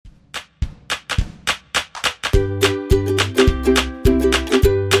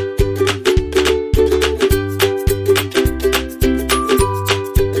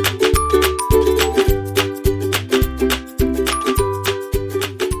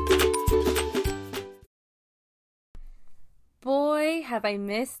have I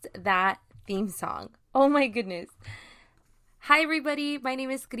missed that theme song? Oh my goodness. Hi everybody, my name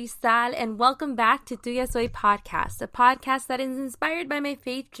is Cristal and welcome back to Tuya Soy Podcast, a podcast that is inspired by my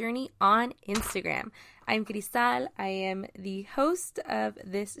faith journey on Instagram. I'm Cristal, I am the host of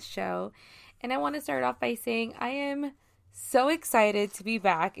this show, and I want to start off by saying I am so excited to be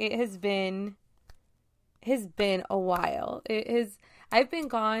back. It has been a while. I've been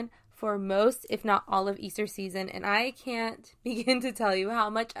gone for most, if not all, of Easter season, and I can't begin to tell you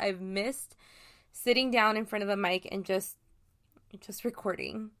how much I've missed sitting down in front of a mic and just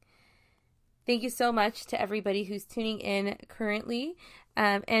recording. Thank you so much to everybody who's tuning in currently,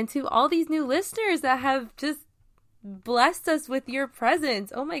 and to all these new listeners that have just blessed us with your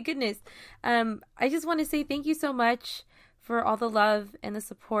presence. Oh my goodness. I just want to say thank you so much for all the love and the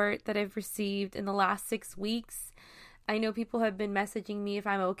support that I've received in the last 6 weeks. I know people have been messaging me if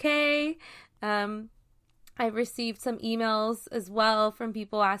I'm okay. I've received some emails as well from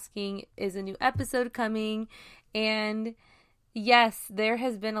people asking, is a new episode coming? And yes, there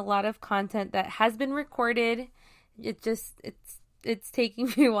has been a lot of content that has been recorded. It's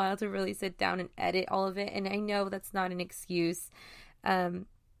taking me a while to really sit down and edit all of it. And I know that's not an excuse. But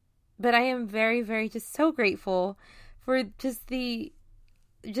I am very, very just so grateful for just the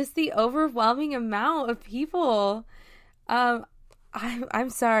overwhelming amount of people. I'm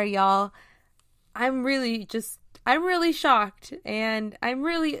sorry, y'all. I'm really shocked, and I'm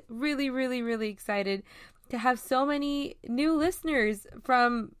really, really, really, really excited to have so many new listeners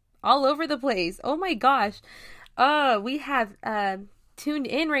from all over the place. Oh my gosh. We have tuned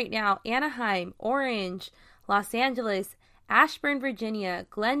in right now: Anaheim, Orange, Los Angeles, Ashburn, Virginia,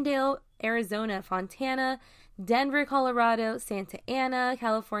 Glendale, Arizona, Fontana, Denver, Colorado, Santa Ana,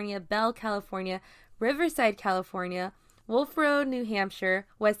 California, Bell, California, Riverside, California, Wolf Road, New Hampshire,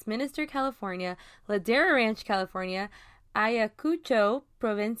 Westminster, California, Ladera Ranch, California, Ayacucho,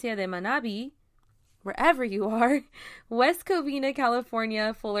 Provincia de Manabí, wherever you are, West Covina,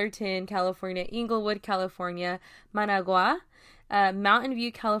 California, Fullerton, California, Inglewood, California, Managua, Mountain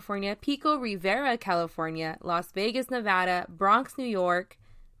View, California, Pico Rivera, California, Las Vegas, Nevada, Bronx, New York,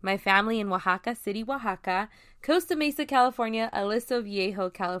 my family in Oaxaca City, Oaxaca, Costa Mesa, California, Aliso Viejo,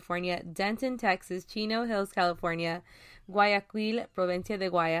 California, Denton, Texas, Chino Hills, California, Guayaquil, Provincia de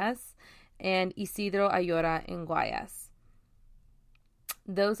Guayas, and Isidro Ayora in Guayas.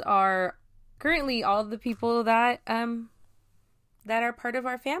 Those are currently all the people that are part of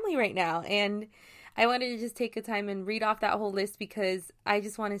our family right now. And I wanted to just take a time and read off that whole list because I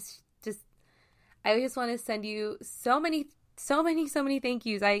just want to send you so many thank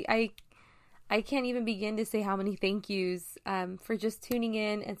yous. I can't even begin to say how many thank yous for just tuning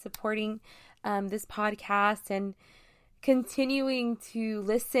in and supporting this podcast and continuing to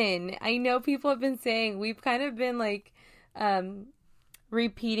listen. I know people have been saying, we've kind of been like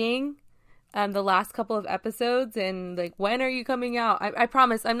repeating the last couple of episodes and like, when are you coming out? I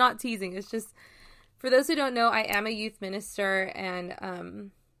promise I'm not teasing. It's just, for those who don't know, I am a youth minister,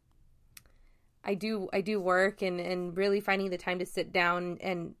 and I do work, and really finding the time to sit down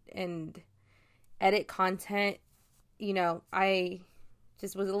and edit content, you know, I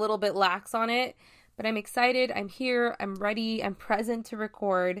just was a little bit lax on it, but I'm excited. I'm here. I'm ready. I'm present to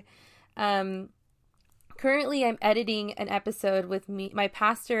record. Currently I'm editing an episode with my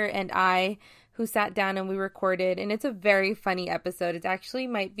pastor and I, who sat down and we recorded, and it's a very funny episode. It actually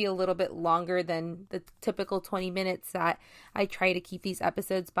might be a little bit longer than the typical 20 minutes that I try to keep these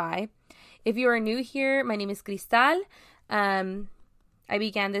episodes by. If you are new here, my name is Cristal. I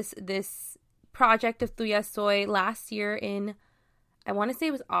began this project of Tuya Soy last year in, I want to say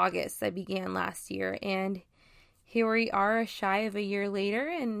it was August. I began last year, and here we are, shy of a year later,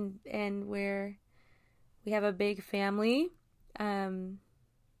 and we have a big family. I'm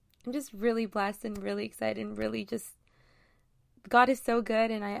just really blessed and really excited, and really just, God is so good,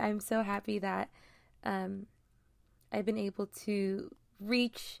 and I'm so happy that I've been able to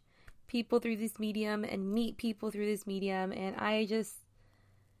reach people through this medium and meet people through this medium, and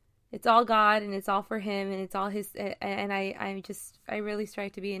it's all God, and it's all for Him, and it's all His, and I really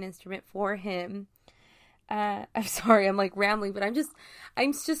strive to be an instrument for Him. I'm sorry, I'm like rambling, but I'm just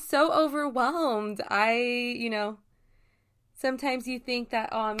so overwhelmed. Sometimes you think that,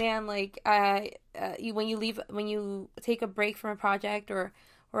 oh man, like, when you take a break from a project or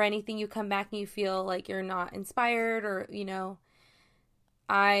anything, you come back and you feel like you're not inspired, or,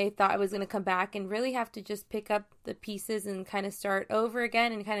 I thought I was going to come back and really have to just pick up the pieces and kind of start over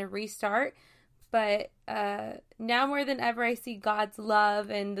again and kind of restart. But now more than ever, I see God's love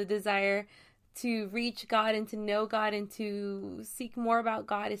and the desire to reach God and to know God and to seek more about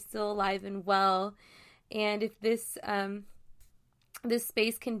God is still alive and well. And if this this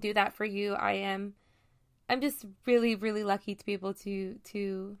space can do that for you. I'm just really, really lucky to be able for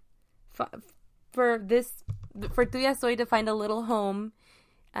Tuya Soy to find a little home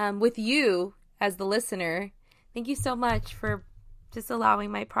with you as the listener. Thank you so much for just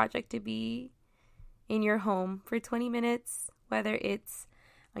allowing my project to be in your home for 20 minutes, whether it's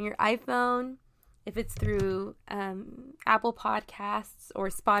on your iPhone, if it's through Apple Podcasts or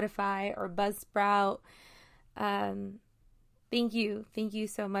Spotify or Buzzsprout. Thank you. Thank you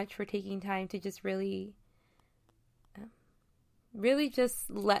so much for taking time to just really just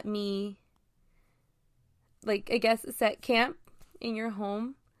let me, set camp in your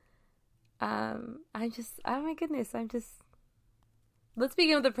home. Oh my goodness, let's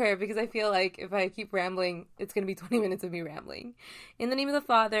begin with a prayer, because I feel like if I keep rambling, it's going to be 20 minutes of me rambling. In the name of the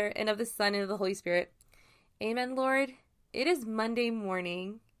Father, and of the Son, and of the Holy Spirit. Amen, Lord. It is Monday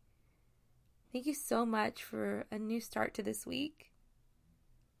morning. Thank you so much for a new start to this week.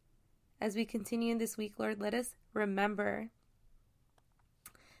 As we continue in this week, Lord, let us remember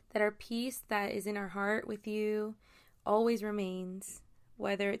that our peace that is in our heart with you always remains,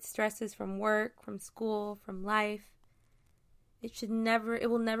 whether it's stresses from work, from school, from life. It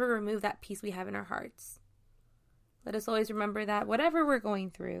will never remove that peace we have in our hearts. Let us always remember that whatever we're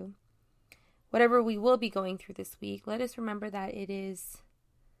going through, whatever we will be going through this week, let us remember that it is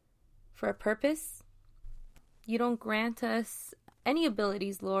for a purpose. You don't grant us any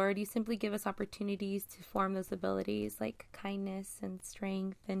abilities, Lord. You simply give us opportunities to form those abilities, like kindness and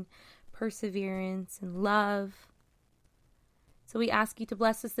strength and perseverance and love. So we ask you to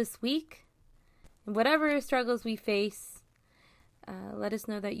bless us this week. And whatever struggles we face, let us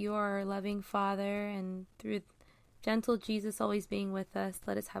know that you are our loving Father, and through gentle Jesus always being with us,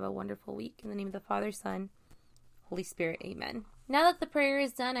 let us have a wonderful week. In the name of the Father, Son, Holy Spirit, amen. Now that the prayer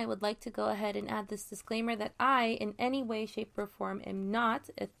is done, I would like to go ahead and add this disclaimer that I, in any way, shape, or form, am not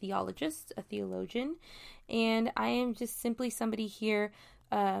a theologist, a theologian, and I am just simply somebody here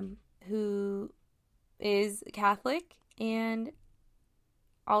who is Catholic, and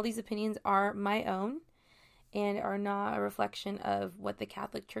all these opinions are my own and are not a reflection of what the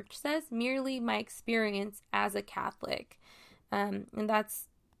Catholic Church says, merely my experience as a Catholic. And that's,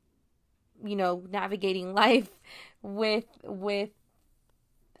 navigating life with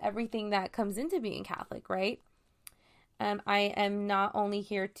everything that comes into being Catholic, right? I am not only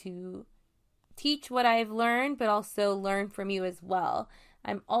here to teach what I've learned, but also learn from you as well.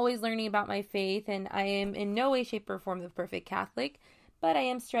 I'm always learning about my faith, and I am in no way, shape, or form the perfect Catholic, but I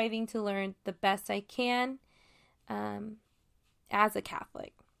am striving to learn the best I can as a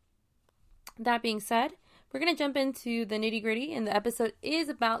Catholic. That being said, we're going to jump into the nitty-gritty, and the episode is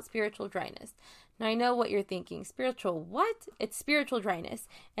about spiritual dryness. Now, I know what you're thinking. Spiritual what? It's spiritual dryness.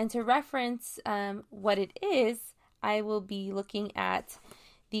 And to reference what it is, I will be looking at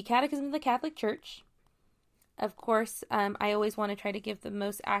the Catechism of the Catholic Church. Of course, I always want to try to give the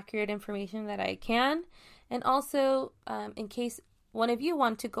most accurate information that I can. And also, in case one of you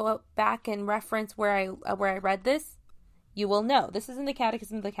want to go back and reference where I read this, you will know. This is in the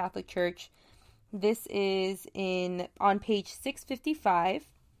Catechism of the Catholic Church. This is on page 655,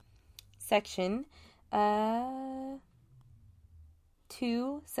 section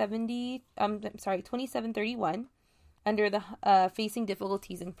 2731, under the facing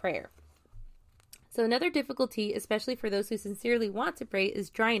difficulties in prayer. So another difficulty, especially for those who sincerely want to pray, is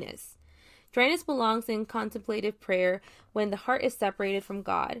dryness. Dryness belongs in contemplative prayer when the heart is separated from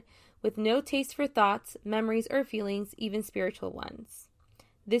God, with no taste for thoughts, memories, or feelings, even spiritual ones.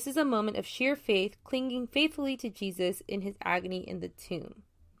 This is a moment of sheer faith, clinging faithfully to Jesus in his agony in the tomb.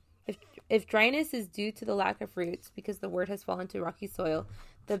 If dryness is due to the lack of roots, because the word has fallen to rocky soil,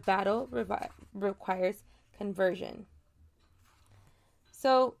 the battle requires conversion.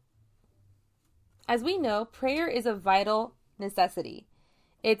 So, as we know, prayer is a vital necessity.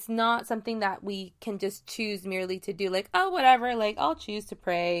 It's not something that we can just choose merely to do, like, oh, whatever, like, I'll choose to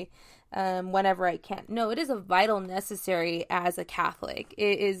pray whenever I can. No, it is a vital necessary as a Catholic.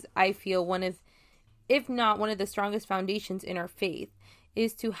 It is, I feel, one of, if not one of the strongest foundations in our faith,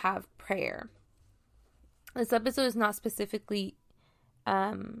 is to have prayer. This episode is not specifically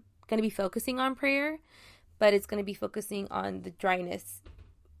going to be focusing on prayer, but it's going to be focusing on the dryness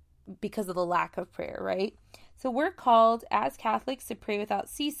because of the lack of prayer, right? So we're called as Catholics to pray without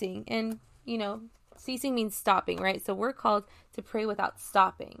ceasing. And, ceasing means stopping, right? So we're called to pray without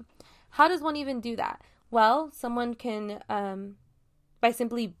stopping. How does one even do that? Well, someone can, by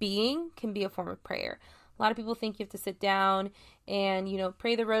simply being, can be a form of prayer. A lot of people think you have to sit down and,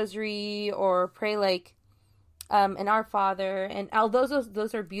 pray the rosary or pray like and Our Father. And although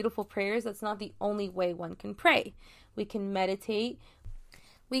those are beautiful prayers, that's not the only way one can pray. We can meditate.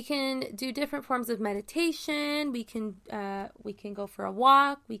 We can do different forms of meditation. We can go for a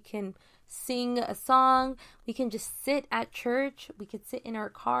walk. We can sing a song. We can just sit at church. We could sit in our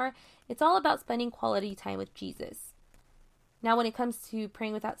car. It's all about spending quality time with Jesus. Now, when it comes to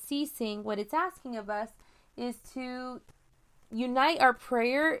praying without ceasing, what it's asking of us is to unite our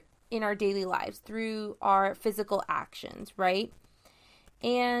prayer in our daily lives through our physical actions, right?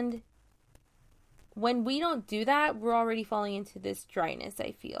 And when we don't do that, we're already falling into this dryness,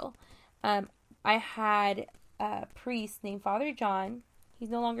 I feel. I had a priest named Father John. He's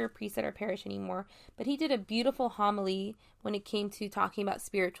no longer a priest at our parish anymore, but he did a beautiful homily when it came to talking about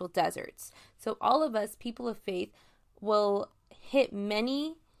spiritual deserts. So all of us, people of faith, will hit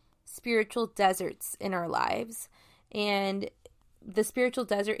many spiritual deserts in our lives. And the spiritual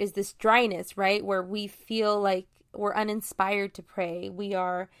desert is this dryness, right? Where we feel like we're uninspired to pray. We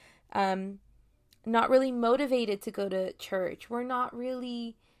are not really motivated to go to church. We're not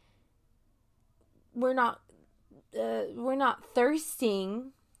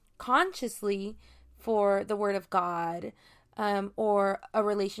thirsting consciously for the Word of God, or a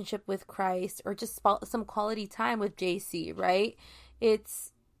relationship with Christ, or just some quality time with JC, right?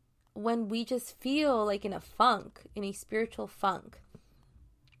 It's when we just feel like in a spiritual funk.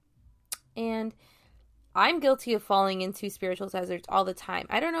 And I'm guilty of falling into spiritual deserts all the time.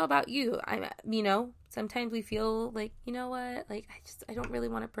 I don't know about you. Sometimes we feel like, you know what, like I don't really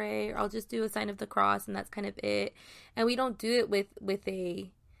want to pray, or I'll just do a sign of the cross and that's kind of it. And we don't do it with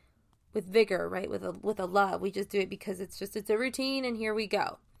vigor, right? With a love. We just do it because it's a routine and here we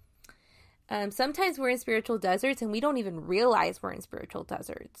go. Sometimes we're in spiritual deserts and we don't even realize we're in spiritual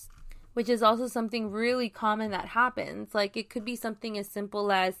deserts, which is also something really common that happens. Like it could be something as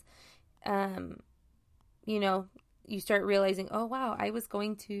simple as, you start realizing, oh wow, I was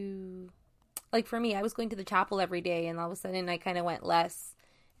going to the chapel every day, and all of a sudden I kind of went less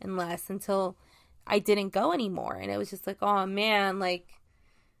and less until I didn't go anymore. And it was just like, oh man, like,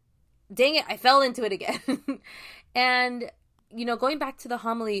 dang it, I fell into it again. And, going back to the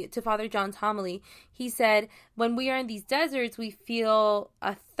homily, to Father John's homily, he said, when we are in these deserts, we feel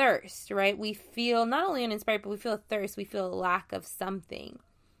a thirst, right? We feel not only uninspired, but we feel a thirst. We feel a lack of something.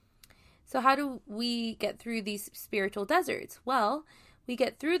 So how do we get through these spiritual deserts? Well, we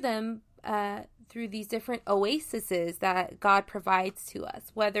get through them through these different oases that God provides to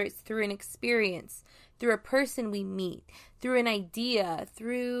us, whether it's through an experience, through a person we meet, through an idea,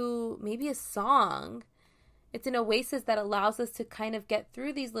 through maybe a song. It's an oasis that allows us to kind of get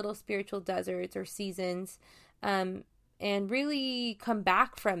through these little spiritual deserts or seasons, and really come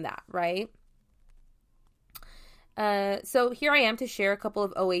back from that, right? So here I am to share a couple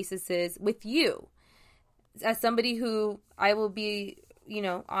of oases with you. As somebody who, I will be,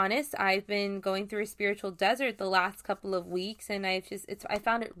 honest, I've been going through a spiritual desert the last couple of weeks, and I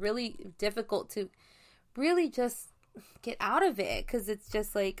found it really difficult to really just get out of it, because it's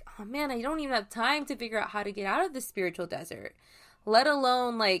just like, oh man, I don't even have time to figure out how to get out of the spiritual desert, let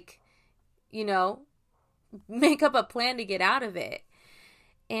alone make up a plan to get out of it.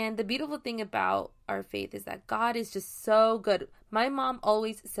 And the beautiful thing about our faith is that God is just so good. My mom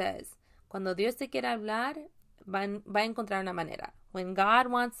always says, cuando Dios te quiere hablar, va a encontrar una manera. When God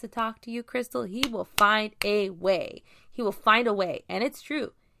wants to talk to you, Crystal, He will find a way. He will find a way. And it's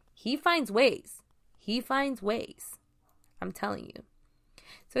true. He finds ways. He finds ways. I'm telling you.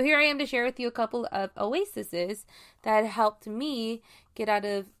 So here I am to share with you a couple of oases that helped me get out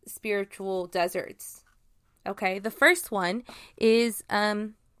of spiritual deserts. Okay, the first one is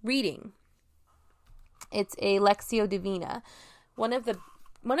reading. It's a Lectio Divina. One of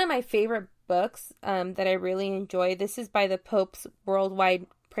my favorite books that I really enjoy. This is by the Pope's Worldwide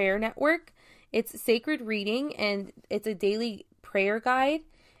Prayer Network. It's sacred reading, and it's a daily prayer guide.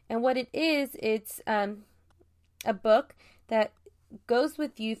 And what it is, it's a book that goes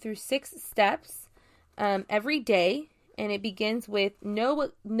with you through 6 steps every day. And it begins with,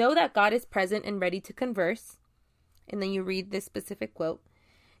 know that God is present and ready to converse. And then you read this specific quote.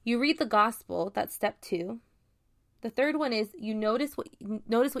 You read the gospel, that's step 2. The third one is you notice what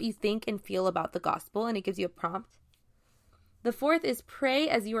you think and feel about the gospel, and it gives you a prompt. The fourth is pray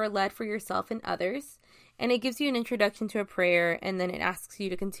as you are led for yourself and others, and it gives you an introduction to a prayer, and then it asks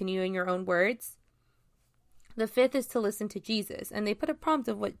you to continue in your own words. The fifth is to listen to Jesus, and they put a prompt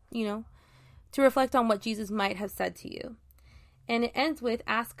of what, to reflect on what Jesus might have said to you. And it ends with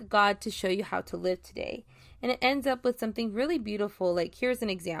ask God to show you how to live today. And it ends up with something really beautiful, like here's an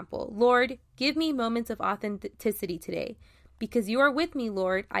example. Lord, give me moments of authenticity today. Because you are with me,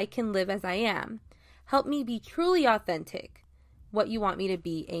 Lord, I can live as I am. Help me be truly authentic. What you want me to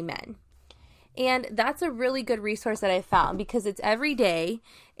be. Amen. And that's a really good resource that I found because it's every day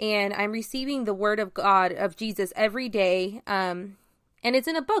and I'm receiving the word of God, of Jesus every day. And it's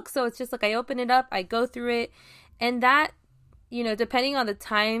in a book. So it's just like I open it up, I go through it, and that, depending on the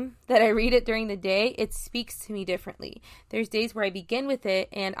time that I read it during the day, it speaks to me differently. There's days where I begin with it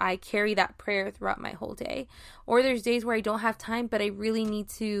and I carry that prayer throughout my whole day. Or there's days where I don't have time, but I really need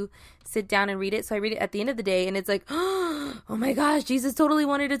to sit down and read it. So I read it at the end of the day and it's like, oh my gosh, Jesus totally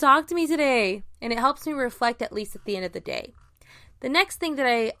wanted to talk to me today. And it helps me reflect at least at the end of the day. The next thing that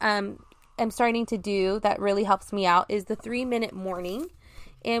I am starting to do that really helps me out is the 3-minute morning.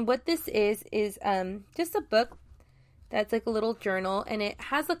 And what this is just a book that's like a little journal, and it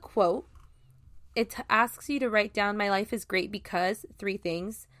has a quote. It asks you to write down, my life is great because 3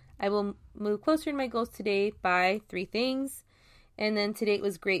 things. I will move closer to my goals today by 3 things. And then today it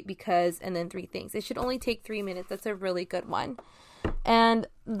was great because, and then 3 things. It should only take 3 minutes. That's a really good one. And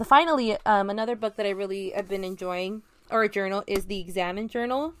finally, another book that I really have been enjoying, or a journal, is the Examine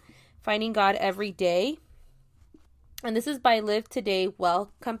Journal, Finding God Every Day. And this is by Live Today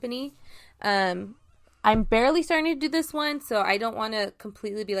Well Company. I'm barely starting to do this one, so I don't want to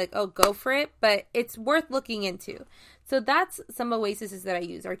completely be like, oh, go for it, but it's worth looking into. So that's some oases that I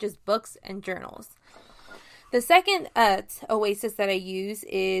use, are just books and journals. The second oasis that I use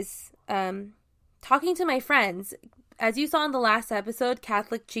is talking to my friends. As you saw in the last episode,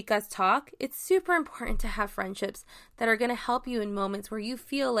 Catholic Chicas Talk, it's super important to have friendships that are going to help you in moments where you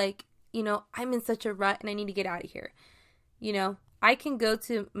feel like, I'm in such a rut and I need to get out of here. I can go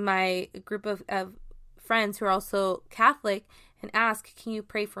to my group of friends who are also Catholic and ask, can you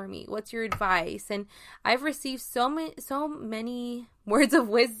pray for me? What's your advice? And I've received so many words of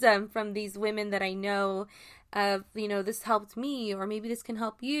wisdom from these women that I know of, this helped me, or maybe this can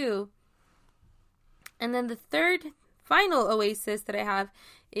help you. And then the third final oasis that I have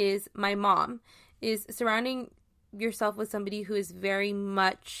is my mom, is surrounding yourself with somebody who is very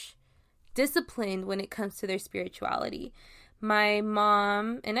much disciplined when it comes to their spirituality. My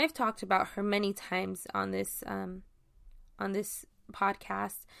mom, and I've talked about her many times on this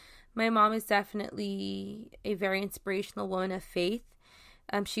podcast. My mom is definitely a very inspirational woman of faith.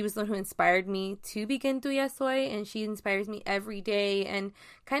 She was the one who inspired me to begin Tuya Soy, and she inspires me every day and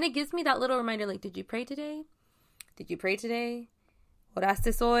kind of gives me that little reminder, like, did you pray today? Did you pray today?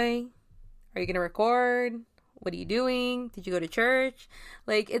 Oraste soy? Are you going to record? What are you doing? Did you go to church?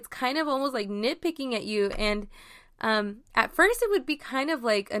 Like, it's kind of almost like nitpicking at you. And at first it would be kind of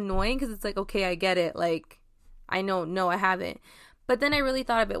like annoying because it's like, okay, I get it. Like, I know, no, I haven't. But then I really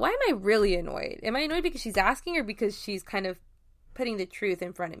thought of it. Why am I really annoyed? Am I annoyed because she's asking or because she's kind of putting the truth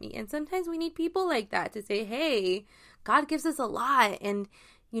in front of me? And sometimes we need people like that to say, hey, God gives us a lot. And,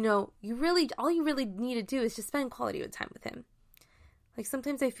 all you really need to do is just spend quality time with him. Like,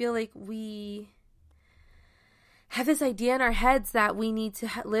 sometimes I feel like we have this idea in our heads that we need to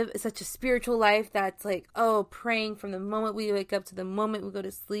live such a spiritual life that's like, praying from the moment we wake up to the moment we go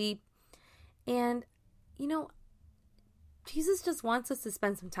to sleep. And, Jesus just wants us to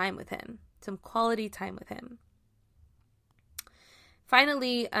spend some time with him, some quality time with him.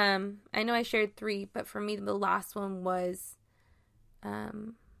 Finally, I know I shared 3, but for me, the last one was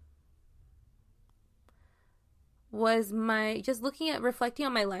my just reflecting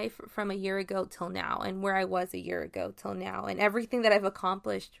on my life from a year ago till now, and where I was a year ago till now, and everything that I've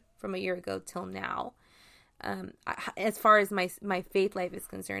accomplished from a year ago till now. As far as my faith life is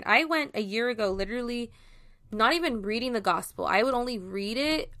concerned, I went a year ago literally not even reading the gospel. I would only read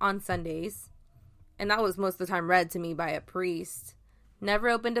it on Sundays, and that was most of the time read to me by a priest. Never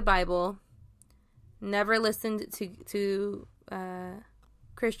opened a Bible, never listened to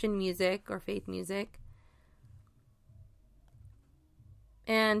Christian music or faith music.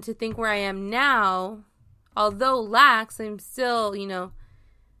 And to think where I am now, although lax, I'm still,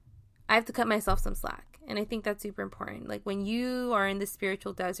 I have to cut myself some slack. And I think that's super important. Like, when you are in the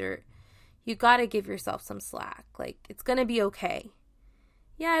spiritual desert, you got to give yourself some slack. Like, it's going to be okay.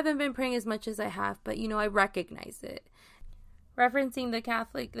 Yeah, I haven't been praying as much as I have, but, I recognize it. Referencing the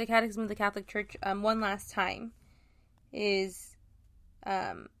Catechism of the Catholic Church one last time is,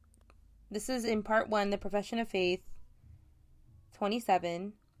 this is in part 1, the Profession of Faith,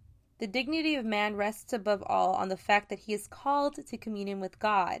 27. The dignity of man rests above all on the fact that he is called to communion with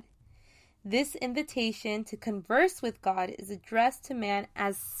God. This invitation to converse with God is addressed to man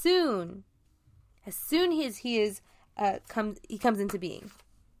as soon as he comes into being.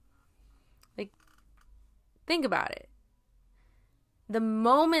 Like, think about it. The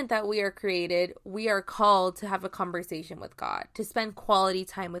moment that we are created, we are called to have a conversation with God, to spend quality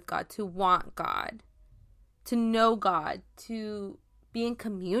time with God, to want God. to know God, to be in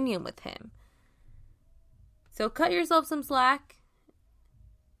communion with Him. So cut yourself some slack.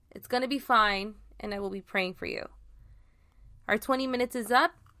 It's going to be fine, and I will be praying for you. Our 20 minutes is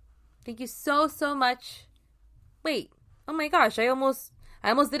up. Thank you so much. Wait. Oh my gosh, I almost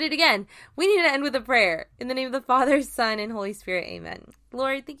did it again. We need to end with a prayer. In the name of the Father, Son, and Holy Spirit, amen.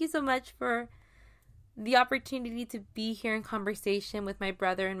 Lord, thank you so much for the opportunity to be here in conversation with my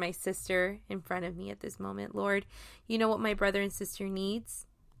brother and my sister in front of me at this moment. Lord, you know what my brother and sister needs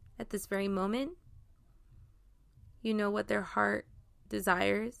at this very moment. You know what their heart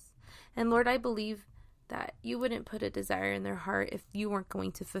desires. And Lord, I believe that you wouldn't put a desire in their heart if you weren't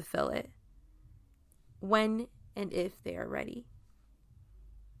going to fulfill it when and if they are ready.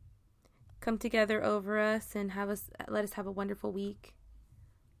 Come together over us and let us have a wonderful week.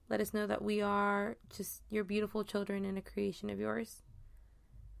 Let us know that we are just your beautiful children and a creation of yours.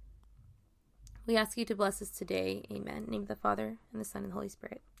 We ask you to bless us today. Amen. In the name of the Father, and the Son, and the Holy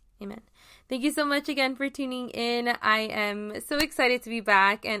Spirit. Amen. Thank you so much again for tuning in. I am so excited to be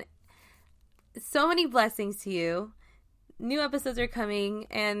back, and so many blessings to you. New episodes are coming,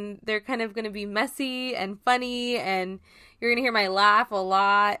 and they're kind of going to be messy and funny, and you're going to hear my laugh a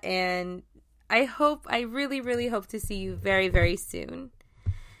lot, and I really, really hope to see you very, very soon.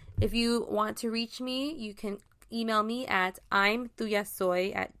 If you want to reach me, you can email me at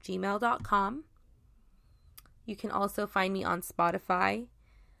imtuyasoy@gmail.com. You can also find me on Spotify,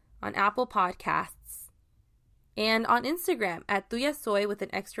 on Apple Podcasts, and on Instagram at tuyasoy with an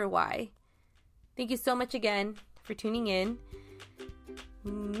extra Y. Thank you so much again for tuning in.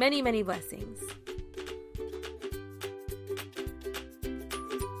 Many, many blessings.